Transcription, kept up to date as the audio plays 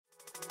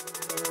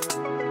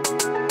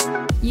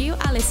You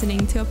are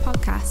listening to a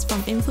podcast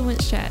from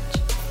Influence Church.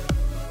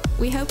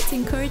 We hope it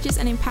encourages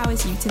and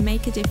empowers you to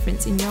make a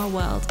difference in your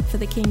world for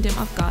the kingdom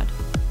of God.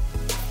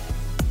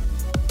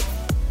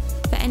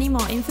 For any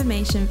more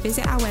information,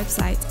 visit our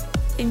website,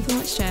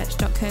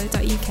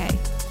 influencechurch.co.uk.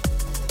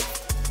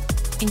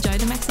 Enjoy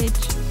the message.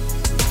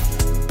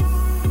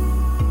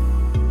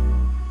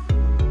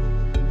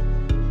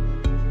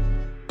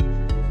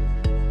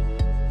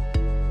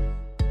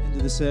 End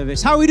of the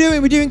service. How are we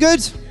doing? We're doing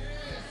good?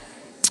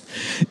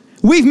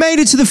 We've made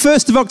it to the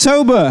 1st of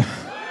October.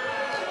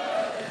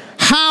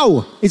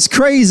 How? It's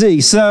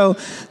crazy. So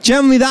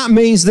generally that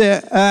means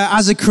that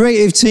as a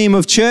creative team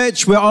of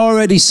church, we're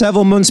already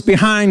several months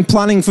behind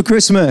planning for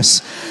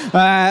Christmas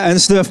and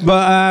stuff.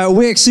 But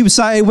we're super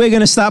excited. We're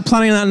going to start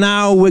planning that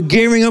now. We're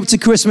gearing up to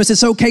Christmas.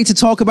 It's okay to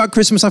talk about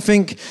Christmas, I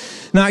think.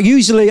 Now,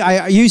 usually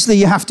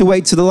you have to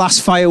wait to the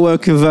last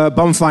firework of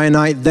bonfire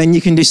night, then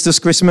you can discuss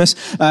Christmas.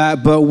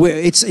 But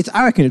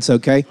I reckon it's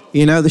okay.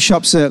 You know, the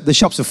shops are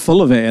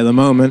full of it at the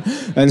moment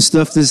and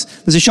stuff. There's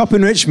a shop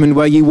in Richmond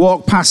where you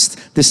walk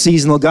past the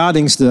seasonal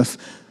gardening stuff,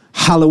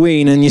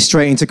 Halloween, and you're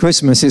straight into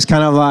Christmas. It's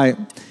kind of like,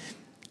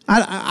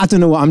 I don't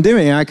know what I'm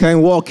doing. I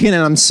can walk in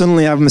and I'm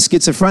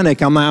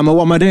schizophrenic. I'm like,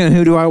 what am I doing?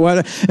 Who do I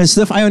wear? And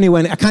stuff. I can't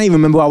even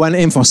remember what I went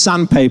in for,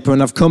 sandpaper,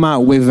 and I've come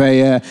out with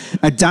a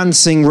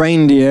dancing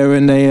reindeer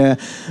and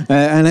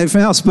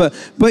everything else. But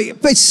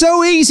it's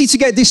so easy to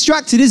get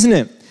distracted, isn't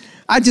it?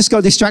 I just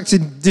got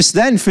distracted just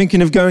then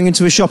thinking of going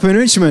into a shop in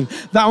Richmond.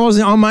 That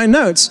wasn't on my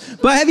notes.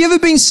 But have you ever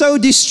been so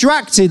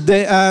distracted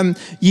that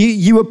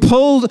you were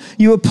pulled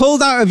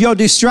out of your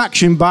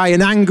distraction by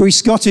an angry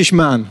Scottish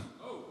man?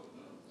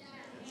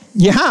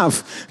 You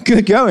have?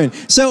 Good going.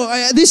 So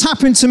this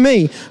happened to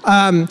me.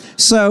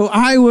 So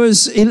I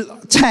was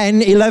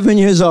 11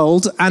 years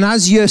old, and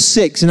as year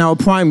 6 in our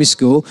primary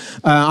school,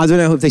 I don't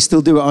know if they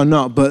still do it or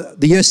not,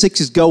 but the year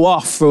 6s go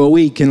off for a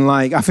week, and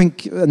I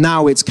think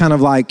now it's kind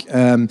of like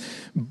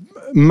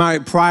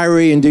Marriott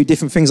Priory and do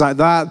different things like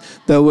that.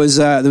 There was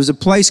a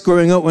place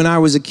growing up when I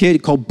was a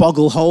kid called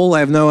Boggle Hole. I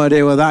have no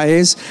idea what that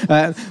is.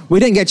 We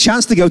didn't get a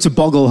chance to go to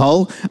Boggle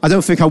Hole. I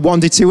don't think I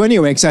wanted to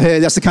anyway, because I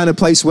heard that's the kind of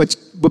place where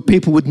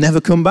people would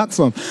never come back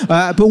from.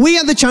 But we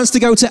had the chance to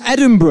go to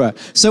Edinburgh.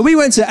 So we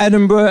went to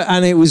Edinburgh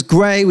and it was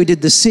great. We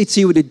did the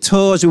city, we did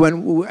tours, we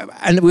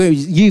were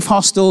youth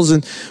hostels.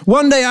 And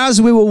one day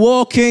as we were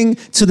walking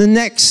to the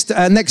next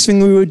thing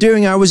we were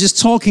doing, I was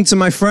just talking to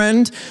my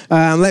friend.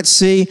 Let's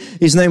see,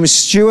 his name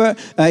was Stuart.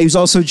 He was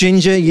also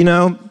ginger, you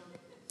know,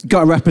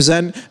 got to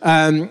represent.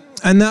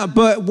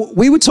 But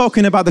we were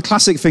talking about the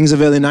classic things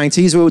of early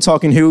 90s. We were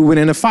talking who would win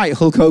in a fight,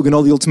 Hulk Hogan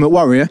or the Ultimate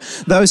Warrior,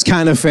 those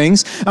kind of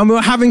things. And we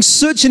were having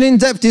such an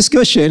in-depth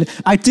discussion,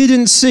 I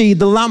didn't see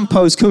the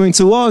lamppost coming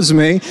towards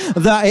me,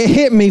 that it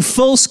hit me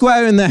full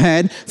square in the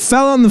head,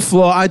 fell on the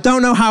floor. I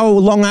don't know how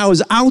long I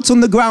was out on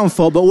the ground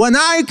for, but when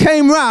I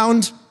came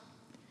round,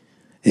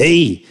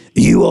 hey,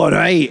 you all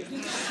right?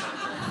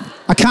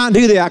 I can't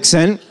do the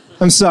accent.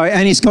 I'm sorry.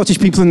 Any Scottish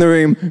people in the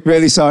room,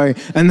 really sorry.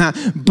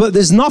 But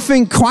there's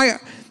nothing quite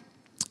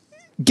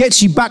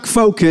gets you back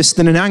focused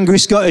than an angry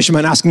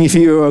Scottishman asking if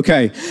you were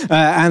okay.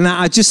 And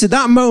I just, at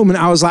that moment,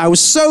 I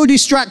was so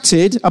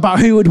distracted about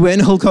who would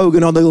win, Hulk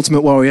Hogan or the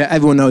Ultimate Warrior.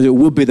 Everyone knows it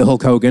would be the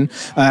Hulk Hogan.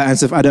 And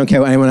so I don't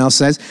care what anyone else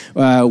says.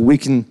 We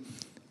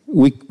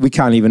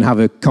can't even have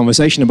a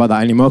conversation about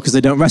that anymore because they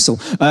don't wrestle.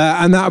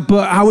 But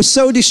I was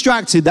so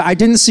distracted that I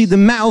didn't see the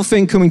metal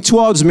thing coming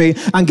towards me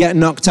and get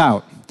knocked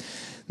out.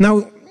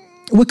 Now,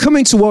 we're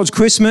coming towards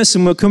Christmas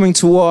and we're coming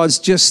towards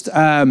just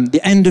the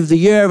end of the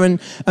year. And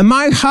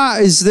my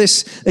heart is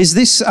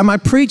this, and my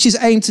preacher's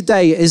aim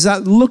today is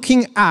that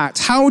looking at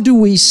how do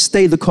we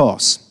stay the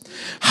course?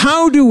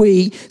 How do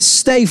we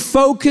stay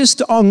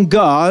focused on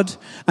God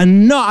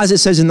and not, as it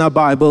says in the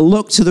Bible,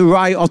 look to the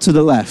right or to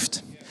the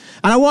left?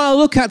 And I want to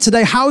look at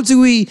today, how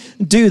do we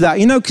do that?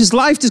 You know, because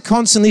life just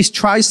constantly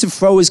tries to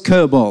throw us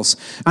curveballs.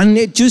 And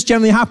it just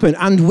generally happens.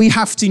 And we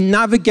have to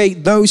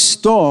navigate those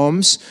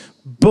storms,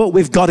 but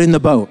with God in the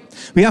boat.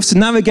 We have to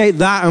navigate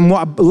that and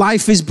what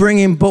life is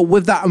bringing, but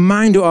with that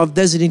reminder of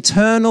there's an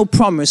eternal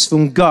promise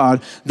from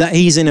God that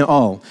he's in it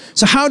all.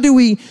 So how do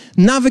we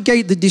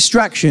navigate the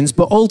distractions,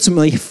 but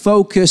ultimately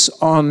focus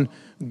on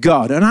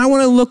God? And I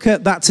want to look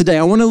at that today.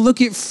 I want to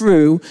look it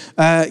through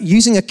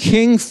using a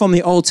king from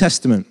the Old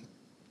Testament.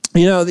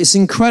 You know, it's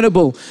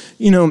incredible,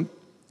 you know,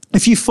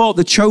 if you thought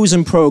the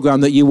Chosen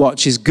program that you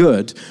watch is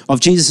good,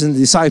 of Jesus and the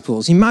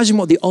disciples, imagine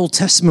what the Old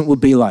Testament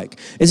would be like.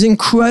 It's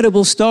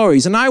incredible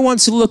stories. And I want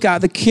to look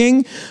at the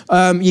king,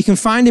 you can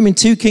find him in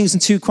 2 Kings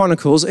and 2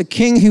 Chronicles, a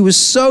king who was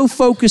so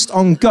focused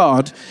on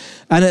God,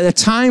 and at a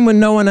time when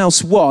no one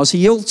else was,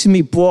 he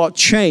ultimately brought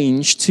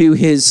change to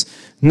his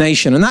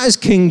nation. And that is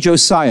King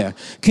Josiah.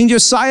 King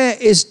Josiah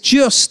is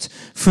just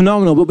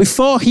phenomenal. But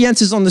before he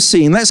enters on the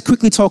scene, let's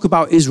quickly talk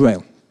about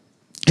Israel,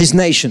 his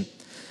nation.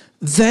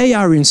 They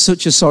are in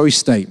such a sorry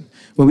state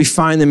where we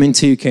find them in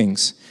 2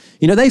 Kings.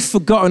 You know, they've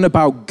forgotten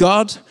about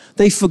God.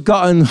 They've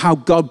forgotten how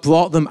God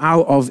brought them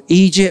out of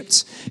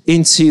Egypt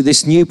into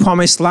this new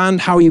promised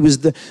land, how he was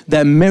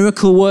their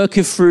miracle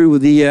worker through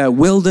the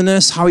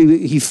wilderness, how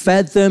he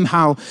fed them,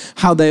 how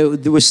there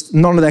was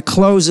none of their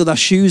clothes or their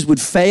shoes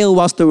would fail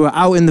whilst they were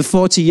out in the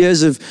 40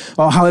 years of,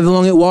 or however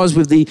long it was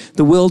with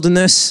the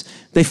wilderness.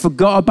 They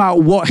forgot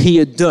about what he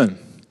had done.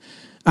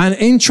 And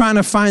in trying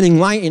to find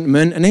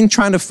enlightenment and in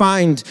trying to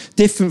find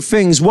different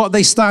things, what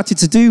they started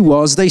to do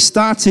was they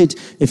started,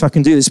 if I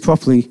can do this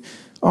properly,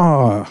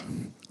 I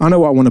know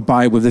what I want to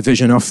buy with the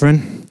vision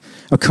offering.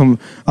 I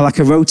like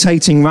a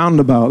rotating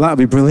roundabout. That'd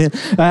be brilliant.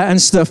 And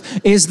stuff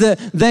is that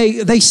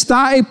they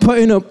started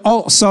putting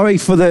up, sorry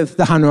for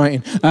the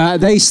handwriting.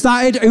 They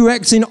started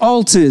erecting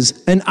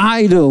altars and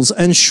idols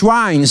and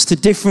shrines to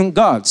different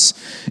gods.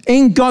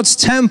 In God's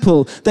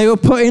temple, they were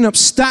putting up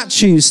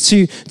statues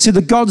to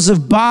the gods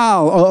of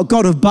Baal or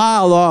God of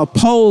Baal, or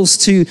poles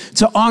to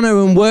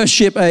honor and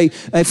worship a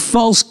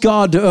false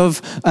god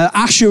of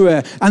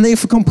Asherah. And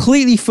they've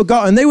completely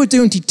forgotten. They were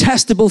doing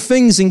detestable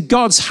things in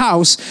God's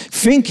house,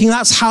 thinking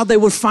that's how they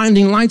would find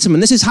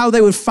enlightenment. This is how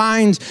they would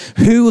find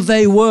who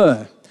they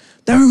were.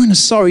 They were in a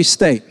sorry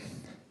state.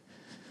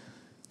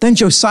 Then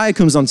Josiah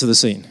comes onto the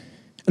scene.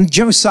 And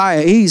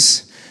Josiah,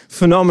 he's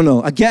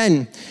phenomenal.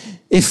 Again,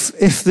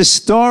 if the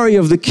story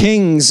of the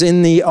kings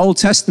in the Old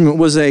Testament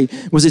was a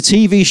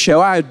TV show,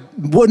 I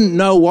wouldn't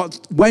know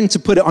when to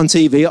put it on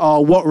TV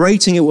or what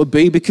rating it would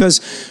be, because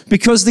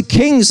the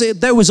kings,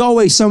 there was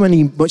always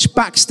much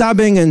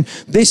backstabbing, and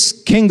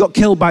this king got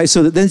killed by it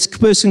so that this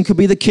person could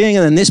be the king,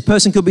 and then this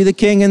person could be the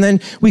king, and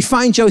then we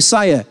find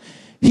Josiah.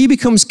 He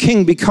becomes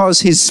king because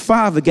his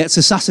father gets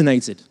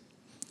assassinated.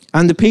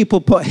 And the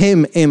people put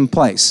him in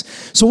place.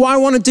 So what I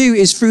want to do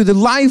is, through the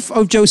life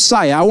of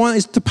Josiah, I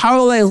want to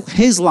parallel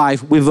his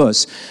life with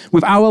us,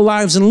 with our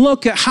lives, and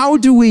look at how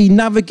do we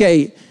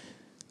navigate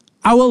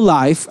our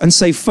life and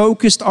stay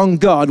focused on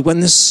God when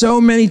there's so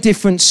many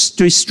different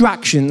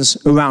distractions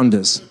around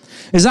us.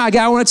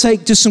 I want to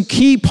take just some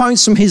key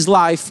points from his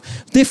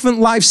life, different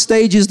life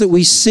stages that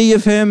we see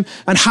of him,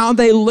 and how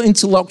they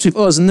interlocked with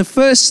us. And the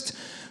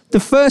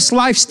first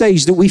life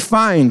stage that we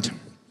find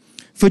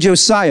for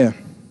Josiah,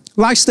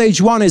 life stage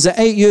 1, is at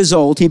 8 years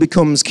old, he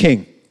becomes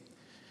king.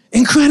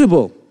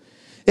 Incredible.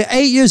 At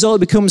 8 years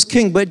old, he becomes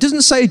king. But it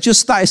doesn't say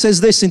just that. It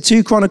says this in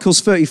 2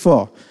 Chronicles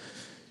 34.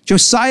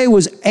 Josiah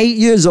was 8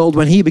 years old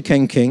when he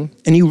became king,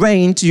 and he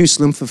reigned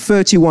Jerusalem for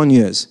 31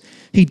 years.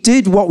 He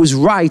did what was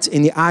right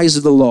in the eyes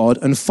of the Lord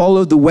and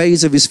followed the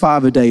ways of his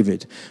father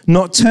David,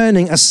 not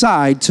turning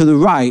aside to the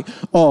right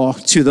or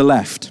to the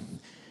left.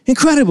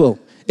 Incredible.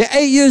 At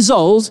 8 years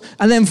old,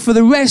 and then for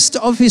the rest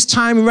of his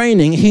time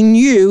reigning, he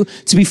knew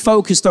to be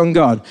focused on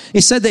God.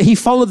 It said that he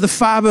followed the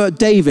father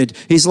David,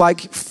 his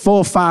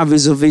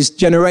forefathers of his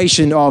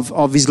generation,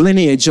 of his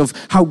lineage, of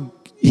how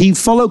he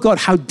followed God,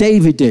 how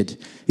David did.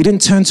 He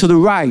didn't turn to the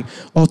right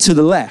or to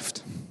the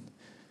left.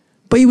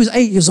 But he was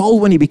 8 years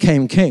old when he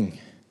became king.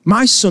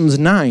 My son's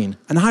 9,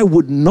 and I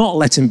would not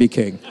let him be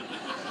king.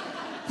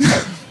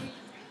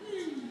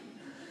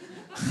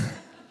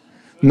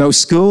 No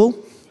school.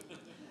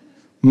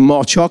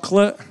 More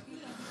chocolate,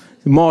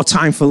 more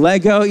time for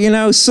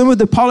Lego. Some of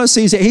the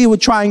policies that he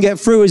would try and get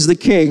through as the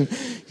king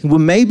were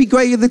maybe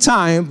great at the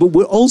time, but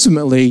would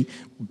ultimately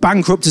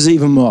bankrupt us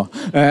even more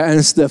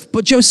and stuff.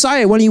 But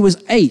Josiah, when he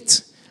was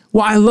 8,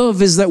 what I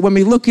love is that when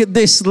we look at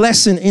this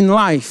lesson in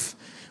life,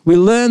 we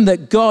learn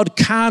that God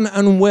can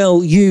and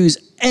will use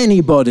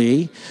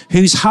anybody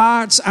whose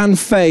hearts and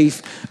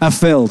faith are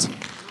filled.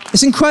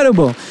 It's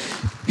incredible.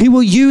 He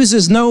will use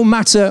us no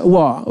matter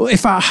what.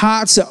 If our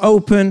hearts are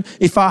open,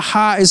 if our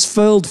heart is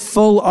filled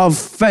full of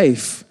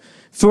faith.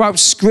 Throughout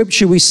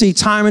Scripture, we see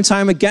time and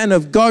time again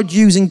of God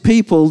using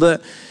people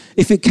that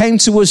if it came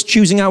to us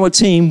choosing our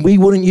team, we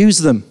wouldn't use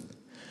them.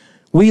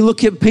 We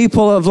look at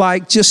people of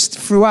just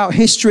throughout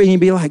history and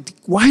be like,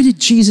 why did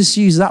Jesus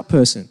use that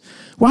person?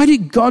 Why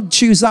did God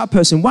choose that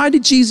person? Why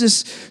did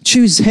Jesus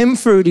choose him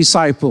for a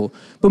disciple?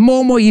 But more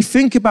and more you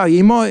think about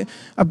it,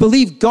 I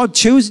believe God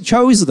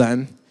chose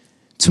them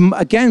to,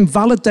 again,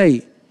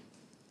 validate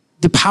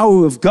the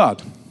power of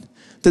God.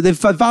 That they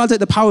validate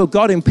the power of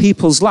God in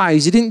people's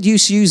lives. He didn't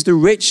just use the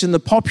rich and the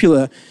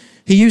popular.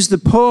 He used the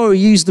poor,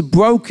 he used the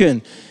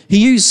broken. He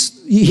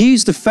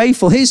used the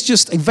faithful. Here's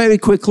just a very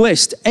quick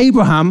list.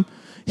 Abraham,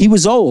 he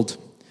was old.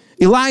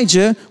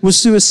 Elijah was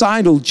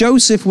suicidal.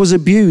 Joseph was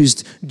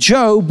abused.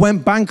 Job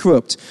went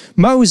bankrupt.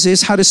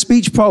 Moses had a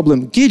speech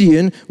problem.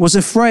 Gideon was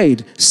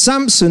afraid.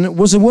 Samson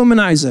was a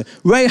womanizer.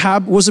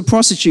 Rahab was a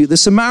prostitute. The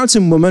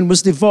Samaritan woman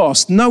was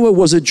divorced. Noah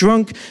was a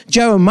drunk.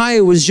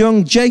 Jeremiah was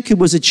young. Jacob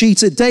was a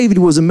cheater. David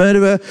was a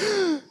murderer.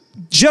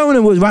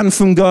 Jonah ran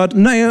from God.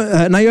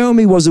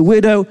 Naomi was a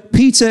widow.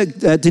 Peter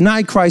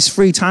denied Christ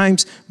 3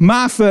 times.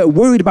 Martha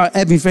worried about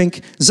everything.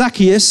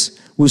 Zacchaeus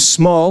was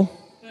small.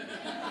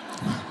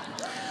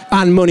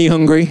 And money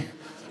hungry.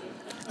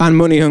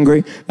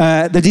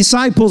 The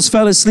disciples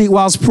fell asleep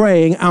whilst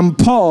praying, and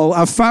Paul,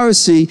 a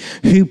Pharisee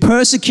who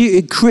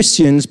persecuted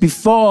Christians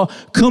before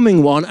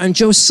coming one, and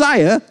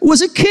Josiah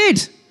was a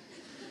kid.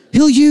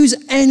 He'll use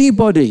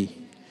anybody.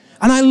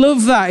 And I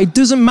love that. It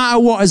doesn't matter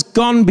what has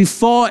gone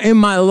before in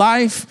my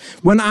life.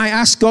 When I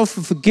ask God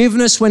for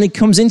forgiveness, when he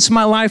comes into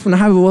my life, when I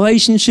have a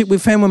relationship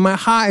with him, when my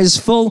heart is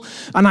full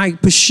and I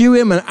pursue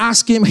him and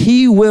ask him,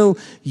 he will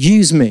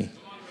use me.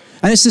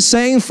 And it's the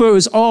same for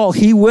us all.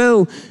 He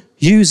will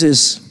use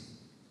us.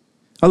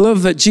 I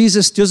love that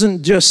Jesus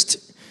doesn't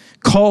just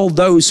call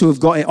those who have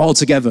got it all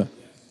together.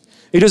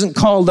 He doesn't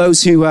call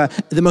those who are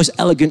the most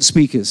elegant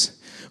speakers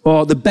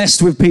or the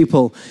best with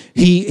people.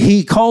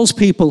 He calls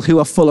people who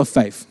are full of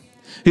faith,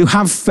 who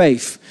have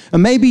faith.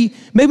 And maybe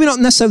not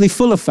necessarily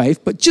full of faith,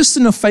 but just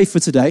enough faith for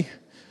today.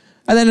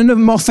 And then another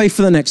more faith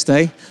for the next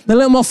day. Then a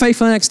little more faith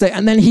for the next day.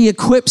 And then he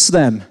equips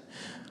them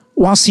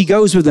whilst he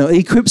goes with them. He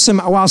equips them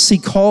whilst he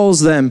calls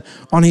them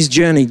on his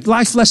journey.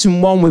 Life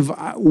lesson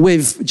 1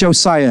 with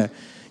Josiah.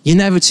 You're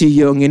never too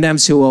young. You're never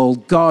too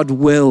old. God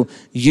will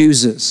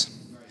use us.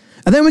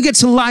 And then we get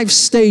to life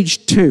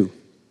stage 2.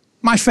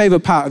 My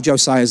favorite part of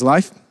Josiah's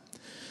life.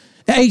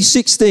 At age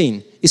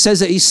 16, it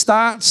says that he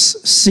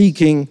starts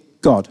seeking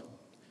God.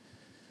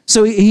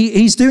 So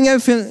he's doing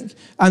everything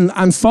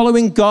and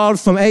following God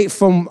from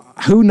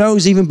who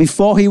knows, even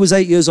before he was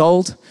 8 years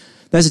old.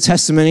 There's a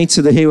testimony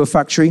to the Hero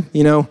Factory.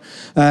 You know,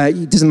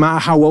 it doesn't matter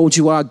how old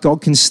you are,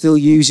 God can still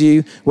use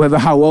you, whether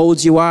how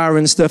old you are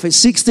and stuff. At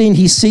 16,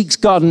 he seeks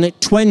God, and at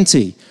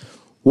 20,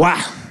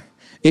 wow.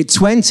 At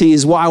 20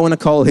 is what I want to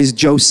call his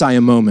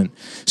Josiah moment.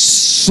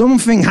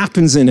 Something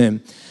happens in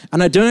him.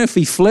 And I don't know if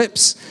he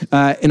flips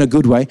in a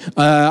good way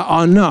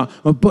or not,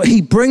 but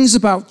he brings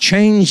about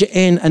change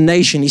in a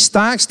nation. He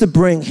starts to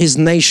bring his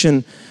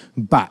nation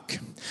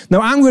back.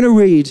 Now, I'm going to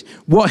read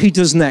what he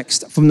does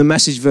next from the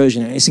Message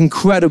version. It's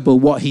incredible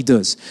what he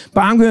does.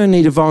 But I'm going to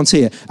need a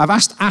volunteer. I've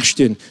asked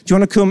Ashton, do you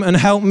want to come and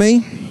help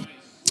me?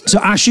 So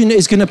Ashton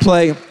is going to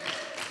play,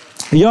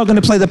 you're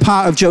going to play the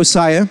part of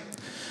Josiah.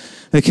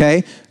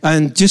 Okay?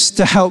 And just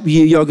to help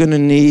you, you're going to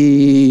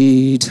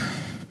need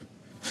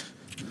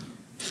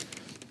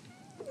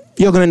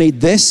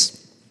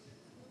this.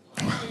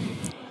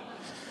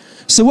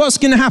 So what's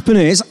going to happen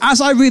is,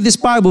 as I read this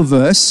Bible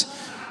verse,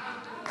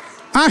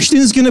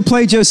 Ashton's going to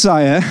play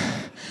Josiah,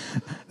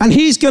 and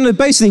he's going to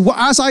basically,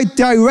 as I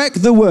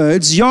direct the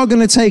words, you're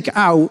going to take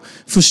out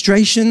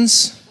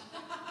frustrations.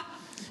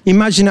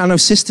 Imagine, I know,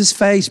 sister's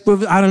face,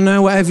 brother, I don't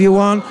know, whatever you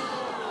want.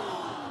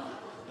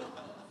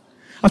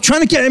 I'm trying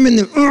to get him in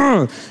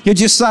the, you're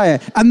Josiah.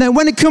 And then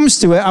when it comes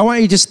to it, I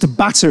want you just to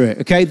batter it,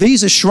 okay?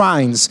 These are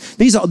shrines.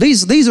 These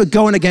are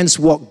going against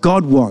what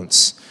God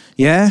wants.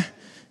 Yeah?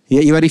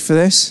 You ready for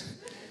this?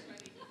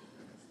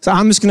 So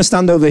I'm just going to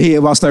stand over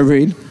here whilst I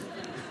read.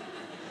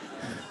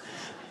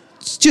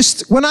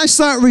 Just when I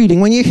start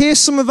reading, when you hear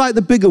some of like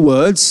the bigger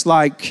words,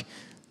 like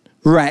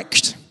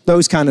wrecked,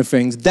 those kind of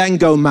things, then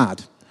go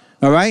mad.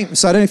 All right?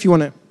 So I don't know if you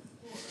want to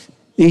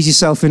ease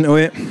yourself into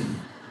it.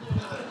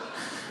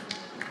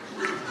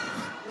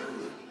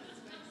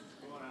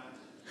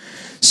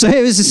 So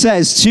here as it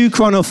says, 2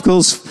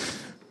 Chronicles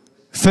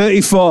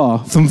 34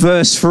 from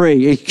verse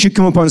 3. It should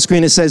come up on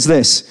screen. It says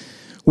this.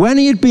 When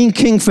he had been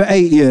king for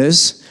 8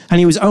 years and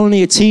he was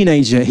only a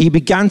teenager, he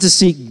began to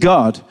seek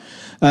God,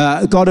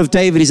 God of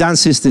David, his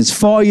ancestors.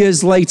 4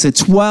 years later,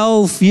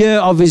 12th year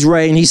of his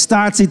reign, he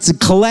started to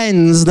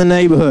cleanse the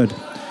neighborhood.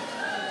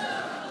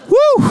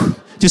 Woo!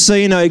 Just so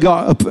you know, he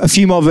got a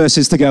few more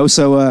verses to go.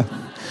 So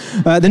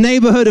the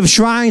neighborhood of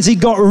shrines, he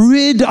got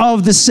rid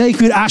of the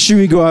sacred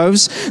Ashery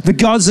groves, the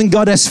gods and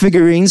goddess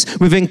figurines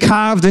within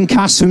carved and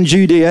cast from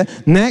Judea.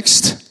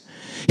 Next,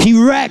 he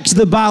wrecked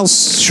the Baal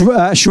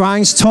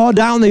shrines, tore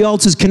down the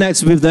altars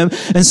connected with them,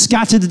 and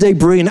scattered the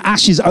debris and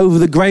ashes over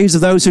the graves of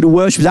those who had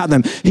worshipped at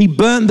them. He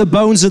burnt the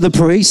bones of the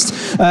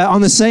priests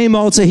on the same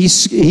altar they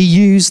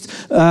used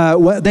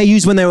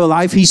when they were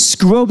alive. He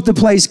scrubbed the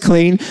place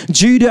clean,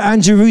 Judah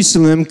and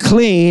Jerusalem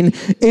clean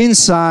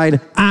inside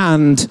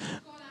and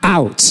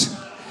out.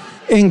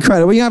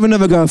 Incredible. You have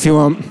another go if you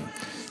want.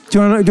 Do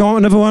you want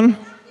another one? Do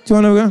you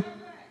want another go?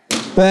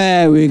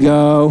 There we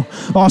go.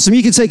 Awesome.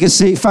 You can take a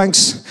seat.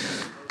 Thanks.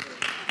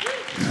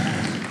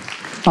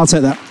 I'll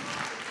take that.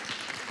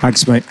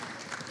 Thanks, mate.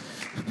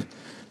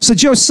 So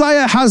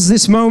Josiah has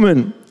this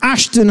moment.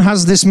 Ashton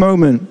has this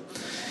moment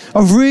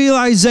of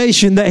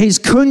realization that his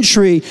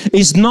country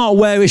is not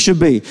where it should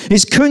be.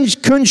 His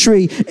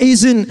country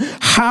isn't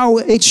how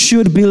it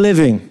should be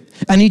living.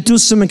 And he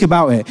does something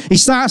about it. He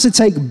starts to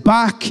take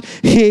back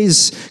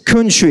his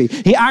country.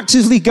 He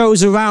actively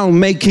goes around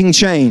making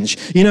change.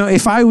 You know,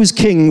 if I was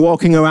king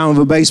walking around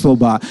with a baseball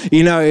bat,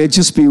 you know, it'd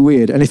just be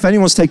weird. And if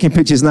anyone's taking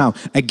pictures now,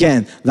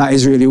 again, that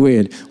is really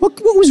weird. What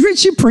was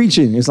Richard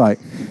preaching? It's like,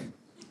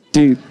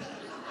 dude.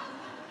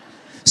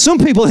 Some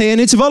people here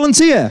need to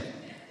volunteer.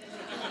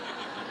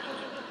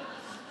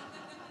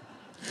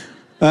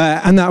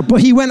 But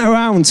he went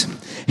around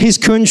his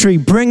country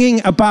bringing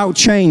about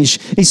change.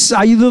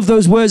 I love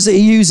those words that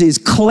he uses: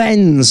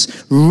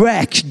 cleanse,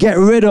 wreck, get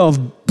rid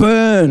of,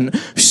 burn,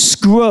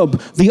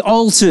 scrub the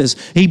altars.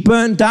 He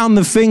burnt down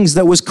the things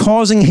that was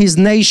causing his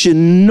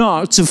nation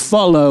not to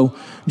follow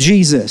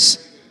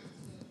Jesus.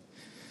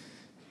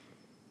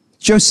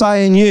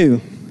 Josiah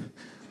knew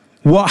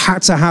what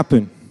had to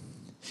happen.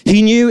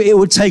 He knew it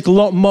would take a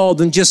lot more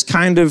than just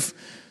kind of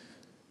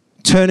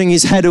turning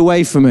his head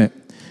away from it.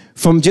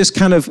 From just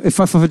kind of, if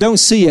I don't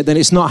see it, then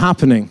it's not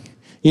happening.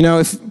 You know,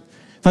 if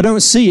I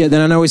don't see it,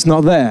 then I know it's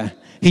not there.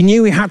 He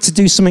knew he had to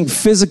do something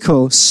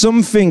physical,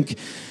 something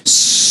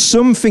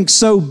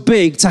so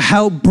big to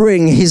help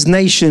bring his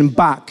nation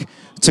back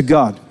to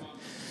God.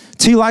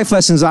 2 life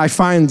lessons I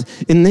find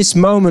in this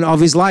moment of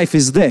his life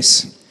is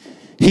this.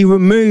 He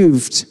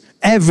removed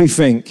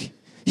everything.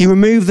 He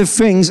removed the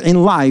things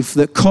in life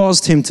that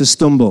caused him to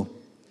stumble.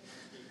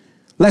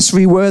 Let's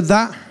reword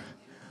that.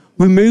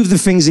 Remove the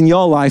things in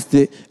your life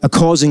that are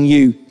causing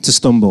you to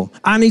stumble.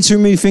 I need to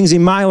remove things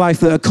in my life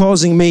that are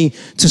causing me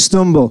to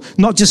stumble.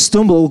 Not just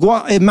stumble,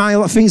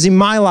 things in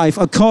my life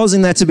are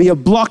causing there to be a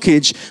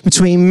blockage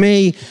between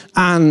me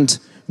and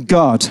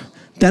God.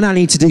 Then I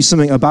need to do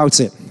something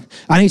about it.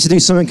 I need to do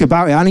something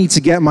about it. I need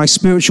to get my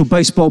spiritual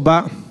baseball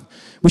bat,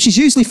 which is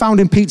usually found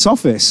in Pete's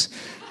office.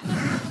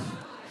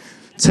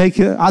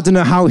 I don't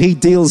know how he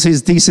deals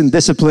his decent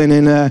discipline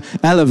in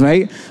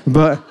Elevate,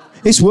 but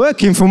it's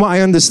working from what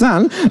I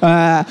understand,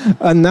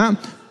 and that.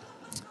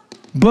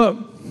 But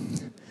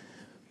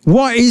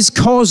what is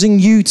causing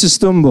you to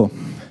stumble?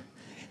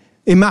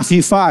 In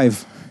Matthew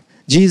 5,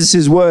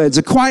 Jesus' words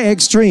are quite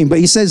extreme, but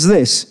he says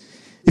this: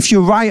 if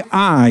your right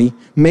eye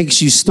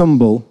makes you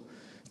stumble,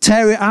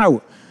 tear it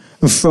out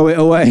and throw it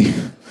away.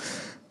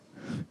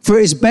 For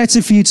it is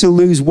better for you to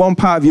lose one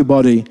part of your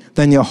body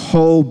than your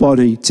whole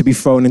body to be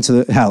thrown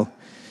into hell.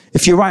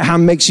 If your right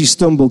hand makes you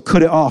stumble,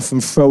 cut it off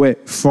and throw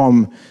it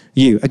from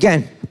you.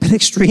 Again, a bit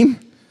extreme.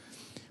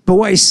 But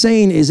what he's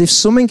saying is if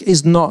something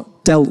is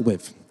not dealt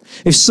with,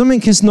 if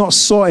something is not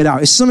sorted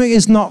out, if something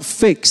is not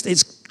fixed,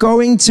 it's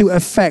going to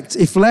affect,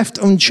 if left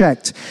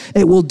unchecked,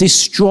 it will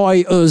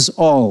destroy us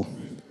all.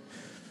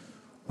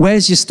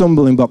 Where's your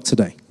stumbling block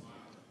today?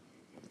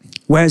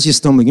 Where's your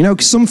stumbling? You know,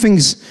 some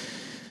things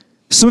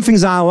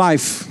in our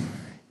life,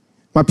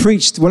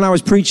 when I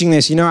was preaching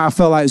this, you know, I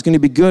felt like it's going to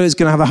be good, it's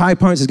going to have a high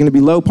points, there's going to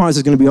be low points,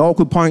 there's going to be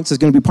awkward points, there's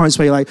going to be points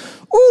where you're like,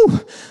 ooh,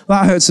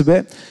 that hurts a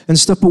bit, and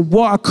stuff. But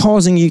what are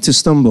causing you to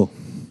stumble?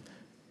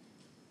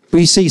 But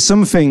you see,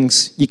 some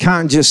things you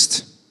can't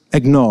just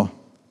ignore.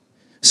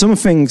 Some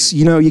things,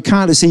 you know, you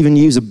can't just even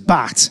use a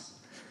bat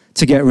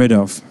to get rid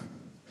of.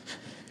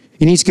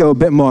 You need to go a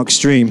bit more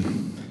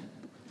extreme.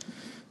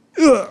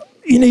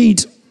 You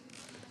need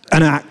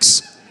an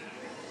axe.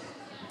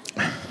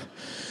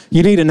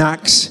 You need an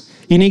axe.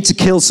 You need to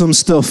kill some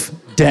stuff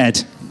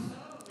dead.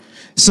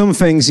 Some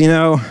things, you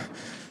know,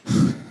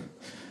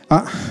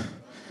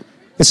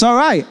 it's all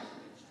right.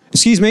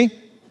 Excuse me,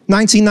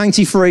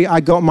 1993, I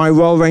got my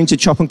Royal Ranger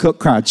Chop and Cut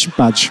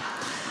badge.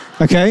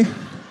 Okay?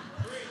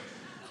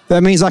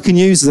 That means I can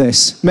use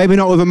this. Maybe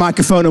not with a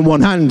microphone and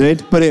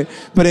one-handed, but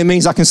it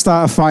means I can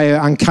start a fire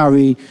and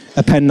carry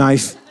a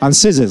penknife and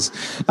scissors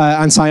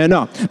and tie a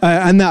knot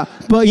and that.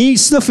 But you need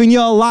stuff in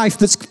your life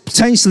that's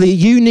potentially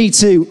you need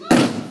to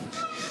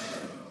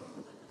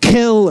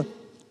kill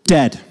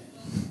dead.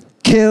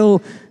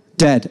 Kill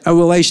dead. A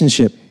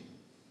relationship,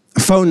 a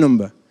phone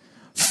number,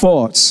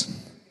 thoughts,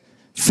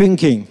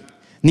 thinking,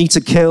 need to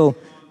kill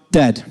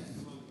dead.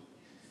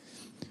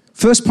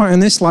 First point in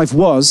this life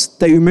was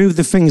they removed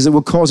the things that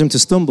would cause him to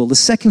stumble. The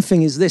second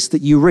thing is this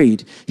that you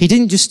read. He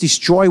didn't just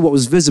destroy what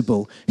was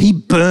visible, he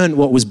burned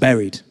what was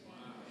buried.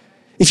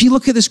 If you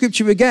look at the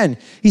scripture again,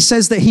 he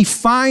says that he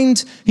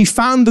found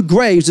the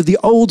graves of the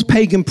old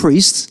pagan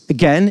priests.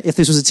 Again, if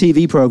this was a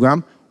TV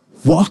program,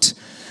 what?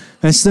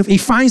 And stuff. He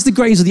finds the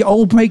graves of the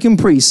old pagan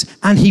priests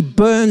and he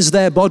burns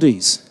their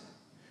bodies.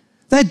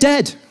 They're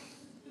dead.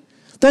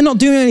 They're not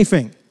doing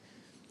anything.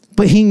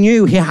 But he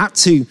knew he had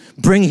to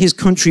bring his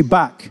country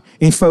back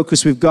in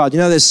focus with God. You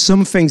know, there's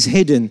some things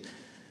hidden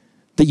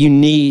that you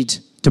need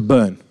to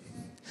burn.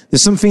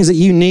 There's some things that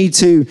you need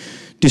to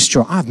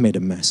destroy. I've made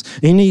a mess.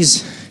 You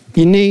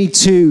need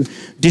to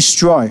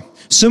destroy.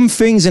 Some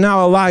things in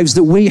our lives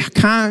that we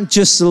can't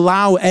just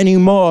allow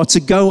anymore to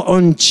go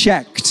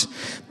unchecked.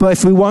 But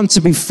if we want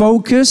to be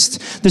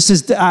focused, this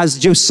is as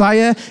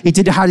Josiah, he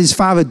did how his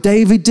father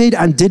David did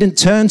and didn't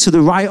turn to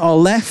the right or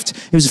left.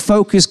 It was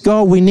focused.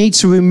 God, we need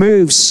to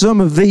remove some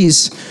of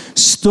these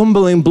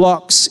stumbling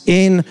blocks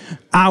in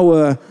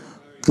our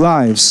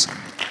lives.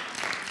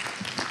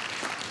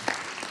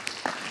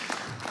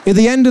 At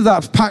the end of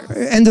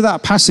that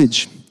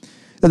passage,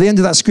 at the end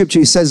of that scripture,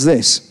 it says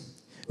this: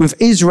 with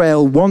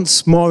Israel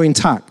once more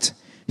intact,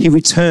 he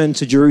returned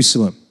to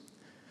Jerusalem.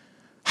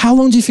 How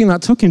long do you think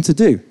that took him to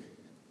do?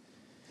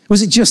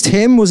 Was it just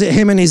him? Was it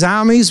him and his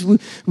armies?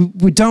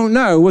 We don't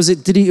know. Was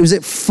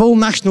it full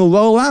national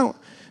rollout?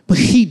 But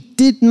he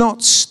did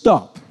not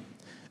stop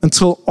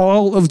until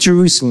all of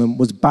Jerusalem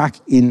was back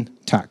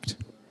intact.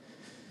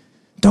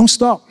 Don't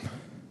stop.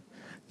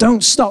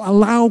 Don't stop.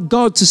 Allow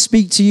God to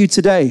speak to you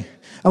today.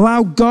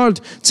 Allow God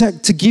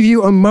to give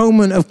you a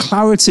moment of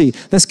clarity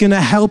that's going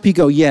to help you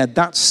go, yeah,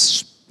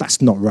 that's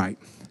not right.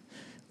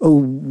 Oh,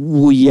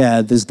 well,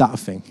 yeah, there's that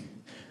thing.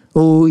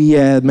 Oh,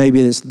 yeah,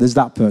 maybe there's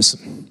that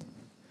person.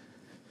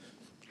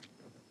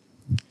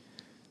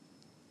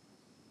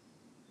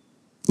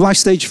 Life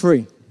stage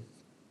 3.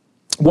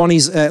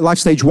 Life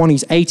stage 1,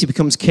 he's 8, he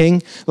becomes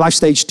king. Life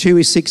stage 2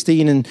 is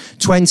 16 and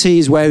 20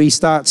 is where he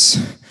starts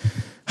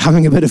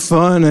having a bit of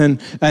fun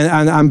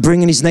and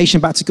bringing his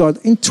nation back to God.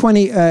 In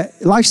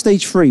life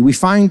stage 3, we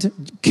find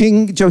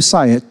King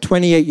Josiah,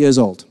 28 years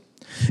old.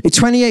 At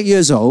 28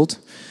 years old,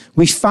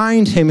 we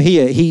find him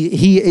here.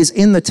 He is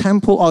in the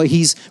temple, or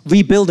he's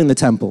rebuilding the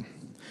temple.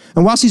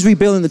 And whilst he's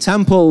rebuilding the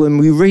temple, and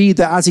we read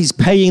that as he's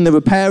paying the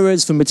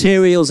repairers for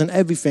materials and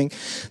everything,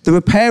 the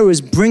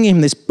repairers bring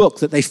him this book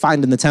that they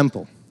find in the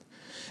temple.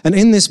 And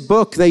in this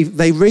book,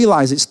 they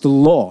realize it's the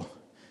law.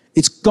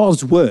 It's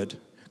God's word.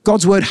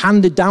 God's word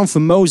handed down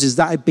from Moses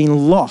that had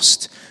been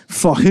lost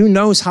for who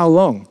knows how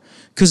long.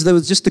 Because there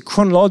was just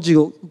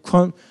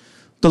the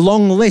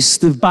long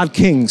list of bad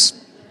kings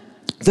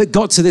that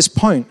got to this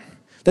point.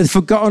 They'd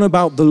forgotten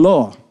about the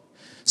law.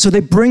 So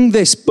they bring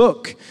this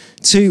book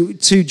to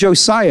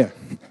Josiah.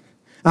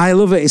 I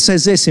love it. It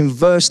says this in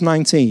verse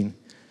 19.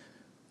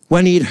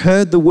 When he had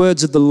heard the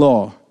words of the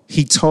law,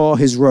 he tore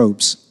his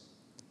robes.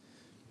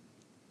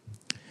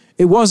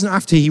 It wasn't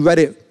after he read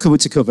it cover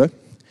to cover.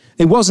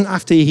 It wasn't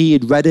after he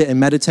had read it and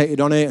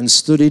meditated on it and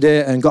studied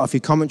it and got a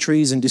few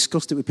commentaries and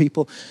discussed it with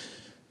people.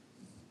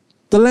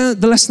 The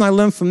lesson I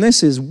learned from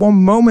this is one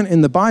moment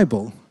in the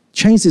Bible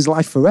changed his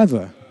life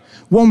forever.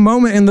 One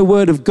moment in the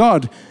Word of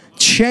God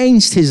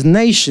changed his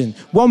nation.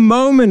 One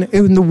moment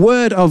in the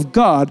Word of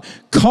God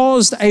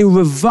caused a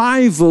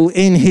revival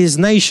in his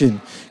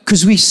nation.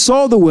 Because we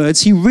saw the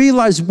words, he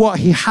realized what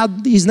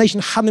his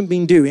nation hadn't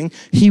been doing.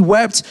 He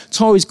wept,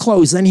 tore his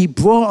clothes, then he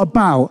brought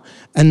about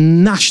a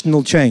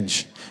national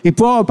change. He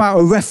brought about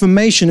a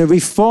reformation, a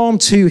reform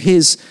to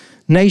his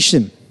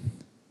nation.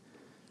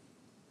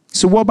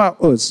 So what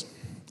about us?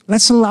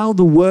 Let's allow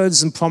the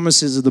words and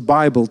promises of the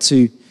Bible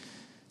to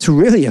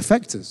really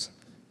affect us.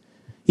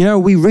 You know,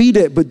 we read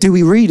it, but do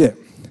we read it?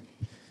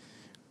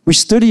 We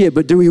study it,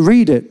 but do we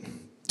read it?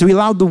 Do we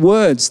allow the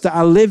words that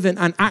are living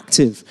and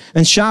active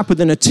and sharper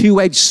than a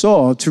two-edged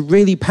sword to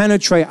really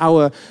penetrate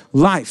our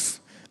life,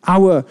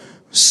 our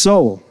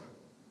soul?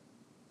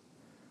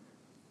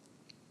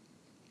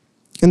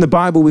 In the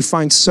Bible, we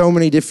find so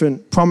many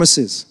different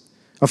promises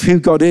of who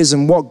God is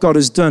and what God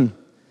has done.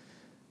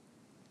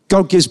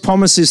 God gives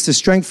promises to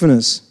strengthen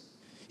us.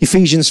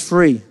 Ephesians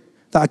 3,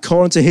 that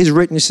according to his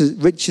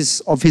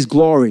riches of his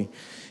glory,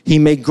 he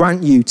may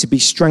grant you to be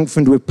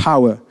strengthened with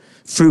power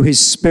through his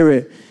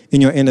Spirit in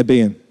your inner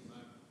being.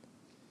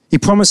 He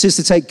promises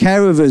to take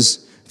care of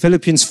us.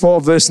 Philippians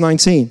 4, verse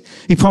 19.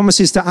 He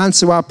promises to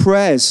answer our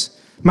prayers.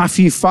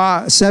 Matthew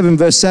 7,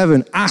 verse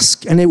 7,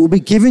 ask and it will be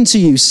given to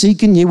you.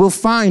 Seek and you will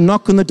find.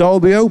 Knock and the door will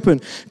be open.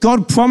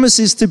 God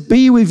promises to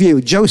be with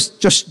you.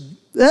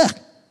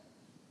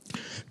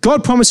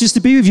 God promises to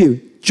be with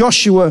you.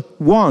 Joshua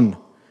 1,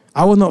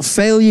 I will not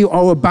fail you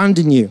or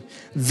abandon you.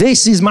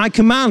 This is my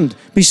command.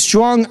 Be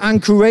strong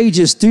and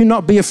courageous. Do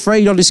not be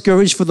afraid or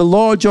discouraged, for the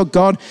Lord your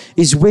God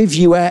is with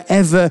you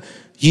wherever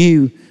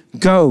you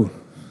go.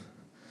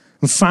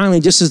 And finally,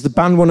 just as the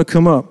band want to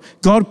come up,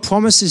 God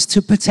promises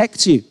to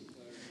protect you.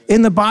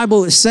 In the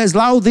Bible, it says,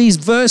 allow these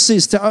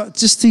verses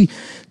just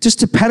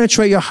to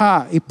penetrate your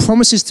heart. He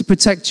promises to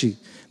protect you.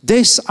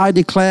 This I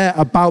declare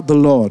about the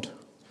Lord.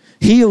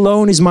 He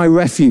alone is my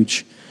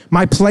refuge,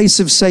 my place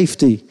of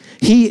safety.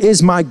 He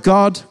is my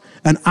God,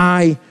 and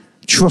I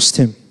trust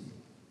him.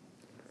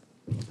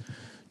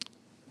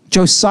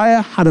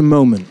 Josiah had a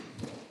moment,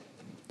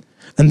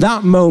 and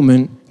that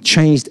moment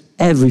changed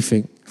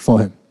everything for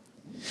him.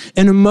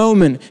 In a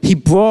moment, he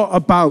brought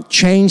about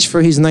change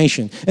for his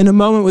nation. In a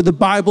moment with the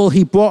Bible,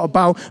 he brought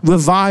about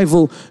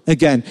revival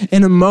again.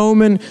 In a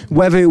moment,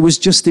 whether it was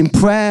just in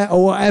prayer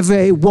or whatever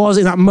it was,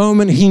 in that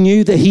moment, he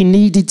knew that he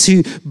needed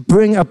to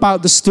bring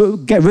about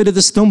get rid of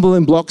the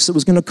stumbling blocks that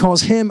was going to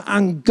cause him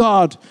and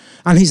God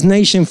and his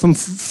nation from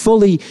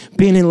fully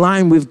being in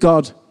line with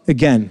God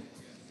again.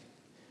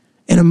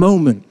 In a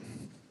moment.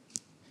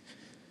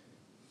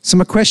 So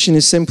my question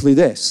is simply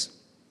this.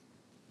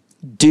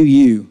 Do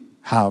you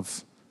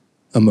have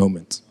a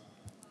moment?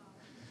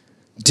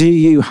 Do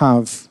you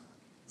have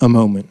a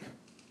moment?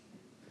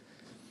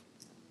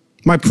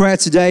 My prayer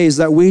today is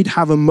that we'd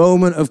have a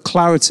moment of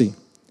clarity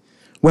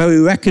where we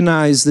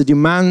recognize the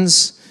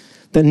demands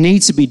that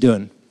need to be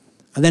done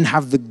and then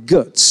have the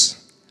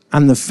guts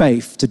and the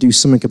faith to do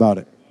something about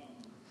it.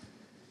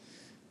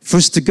 For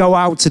us to go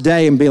out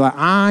today and be like,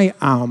 I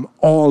am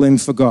all in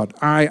for God.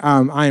 I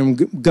am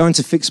going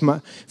to fix my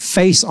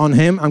face on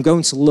him. I'm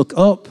going to look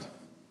up.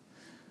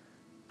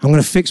 I'm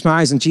going to fix my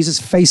eyes on Jesus'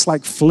 face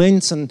like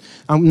flint, and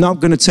I'm not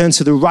going to turn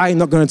to the right, I'm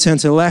not going to turn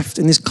to the left.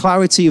 In this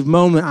clarity of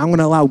moment, I'm going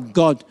to allow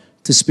God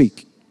to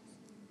speak.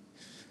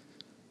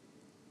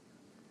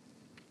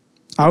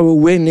 Our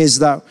win is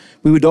that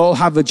we would all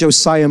have a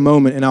Josiah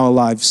moment in our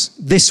lives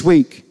this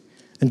week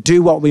and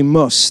do what we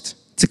must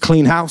to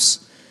clean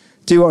house,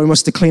 do what we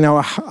must to clean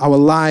our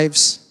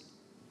lives.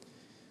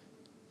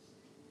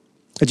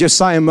 A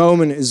Josiah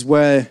moment is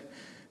where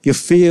your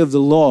fear of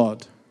the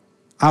Lord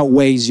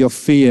outweighs your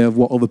fear of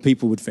what other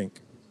people would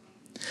think.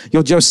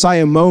 Your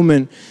Josiah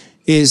moment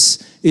is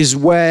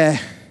where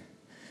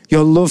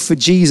Your love for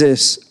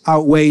Jesus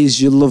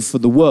outweighs your love for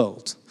the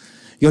world.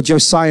 Your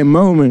Josiah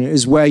moment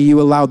is where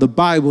you allow the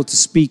Bible to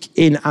speak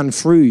in and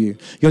through you.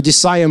 Your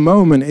Josiah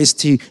moment is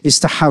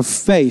to have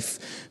faith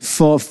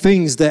for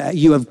things that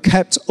you have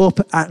kept up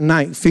at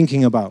night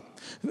thinking about.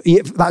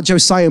 That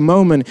Josiah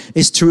moment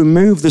is to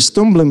remove the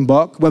stumbling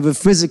block, whether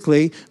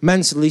physically,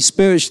 mentally,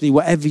 spiritually,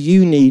 whatever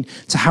you need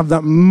to have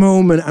that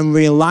moment and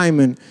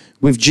realignment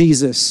with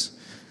Jesus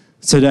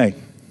today.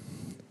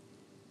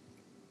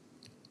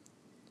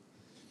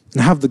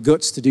 And have the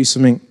guts to do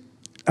something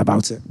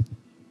about it.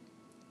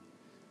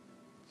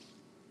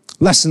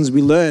 Lessons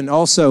we learn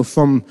also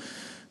from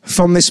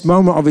this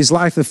moment of his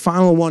life. The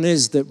final one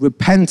is that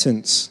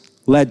repentance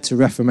led to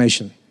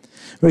reformation.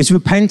 His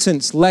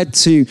repentance led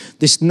to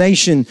this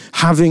nation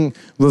having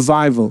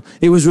revival.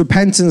 It was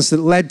repentance that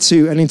led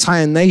to an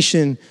entire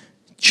nation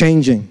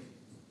changing.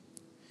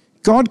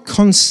 God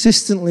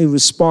consistently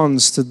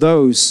responds to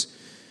those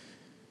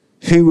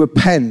who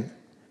repent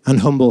and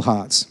humble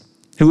hearts,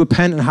 who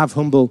repent and have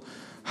humble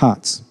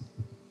hearts.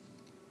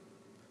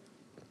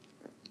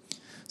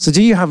 So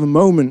do you have a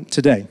moment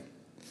today?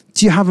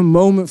 Do you have a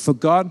moment for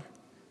God?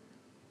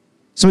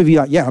 Some of you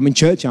are like, yeah, I'm in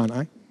church, aren't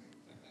I?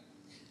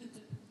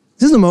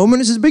 This is a moment.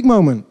 This is a big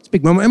moment. It's a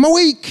big moment in my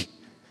week.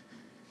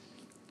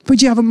 But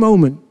do you have a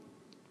moment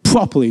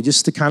properly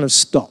just to kind of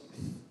stop?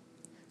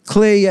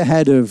 Clear your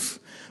head of,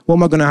 what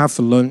am I going to have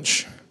for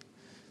lunch?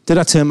 Did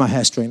I turn my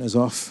hair straighteners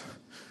off?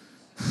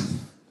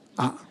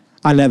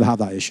 I never have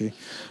that issue,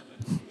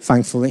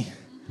 thankfully.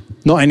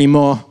 Not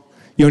anymore.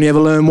 You only ever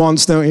learn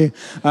once, don't you?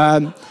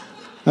 And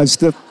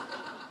stuff.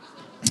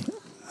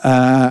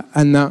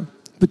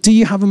 But do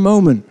you have a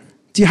moment?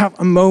 Do you have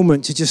a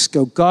moment to just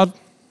go, God?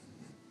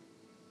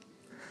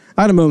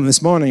 I had a moment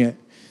this morning at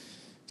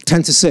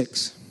 10 to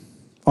 6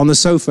 on the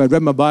sofa. I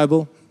read my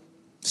Bible.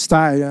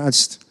 I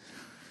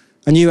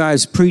knew I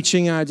was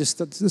preaching.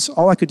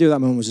 All I could do at that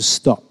moment was just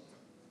stop.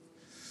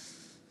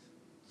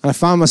 And I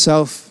found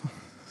myself,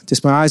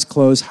 just my eyes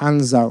closed,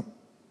 hands out.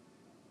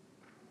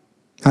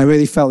 I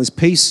really felt this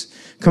peace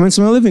come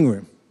into my living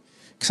room.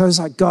 Because I was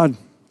like, God,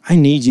 I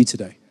need you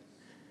today.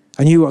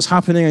 I knew what was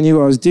happening. I knew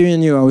what I was doing. I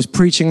knew I was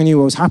preaching. I knew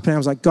what was happening. I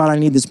was like, God, I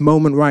need this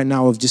moment right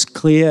now of just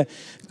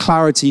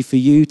clarity for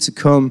you to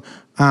come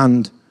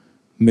and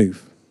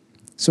move.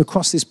 So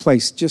across this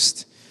place,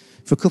 just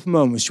for a couple of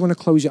moments, you want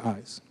to close your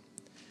eyes.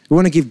 We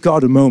want to give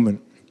God a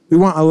moment. We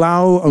want to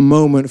allow a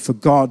moment for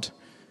God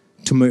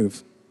to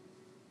move.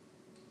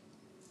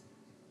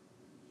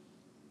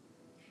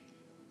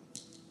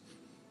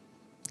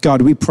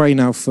 God, we pray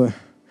now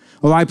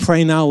I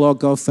pray now, Lord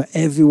God, for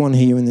everyone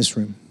here in this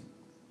room.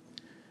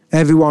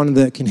 Everyone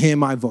that can hear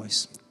my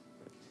voice.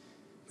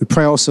 We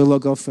pray also,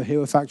 Lord God, for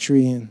Hero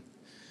Factory and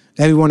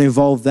everyone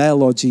involved there,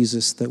 Lord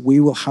Jesus, that we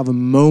will have a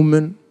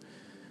moment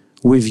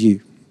with you.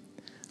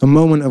 A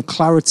moment of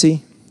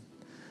clarity,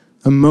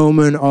 a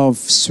moment of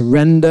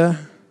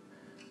surrender,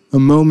 a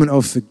moment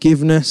of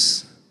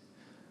forgiveness,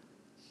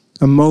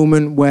 a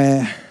moment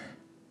where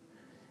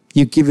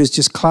you give us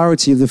just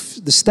clarity of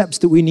the steps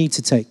that we need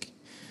to take,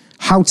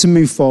 how to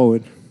move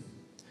forward,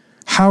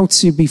 how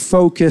to be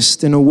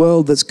focused in a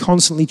world that's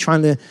constantly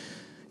trying to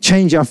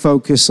change our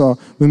focus or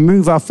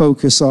remove our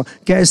focus or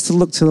get us to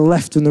look to the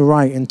left and the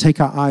right and take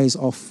our eyes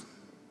off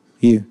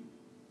you.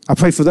 I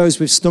pray for those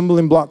with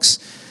stumbling blocks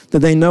that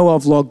they know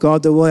of, Lord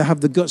God, that will have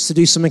the guts to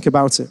do something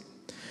about it.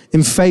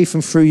 In faith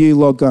and through you,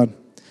 Lord God,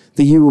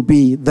 that you will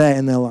be there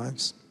in their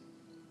lives.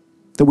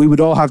 That we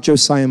would all have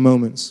Josiah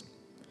moments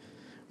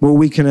where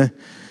we can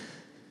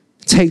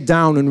take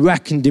down and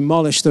wreck and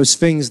demolish those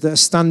things that are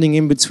standing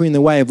in between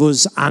the way of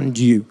us and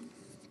you.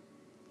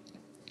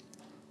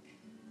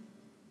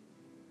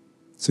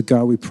 So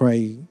God, we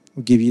pray,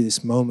 we give you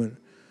this moment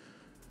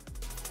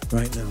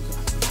right now, God.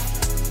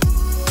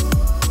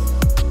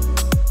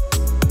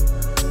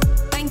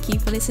 Thank you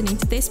for listening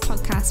to this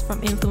podcast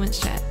from Influence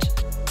Church.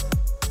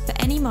 For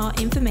any more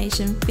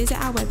information, visit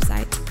our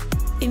website,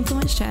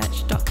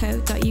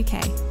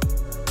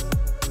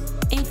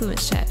 influencechurch.co.uk.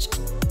 Influence Church,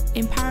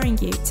 empowering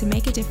you to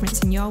make a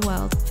difference in your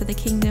world for the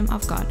kingdom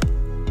of God.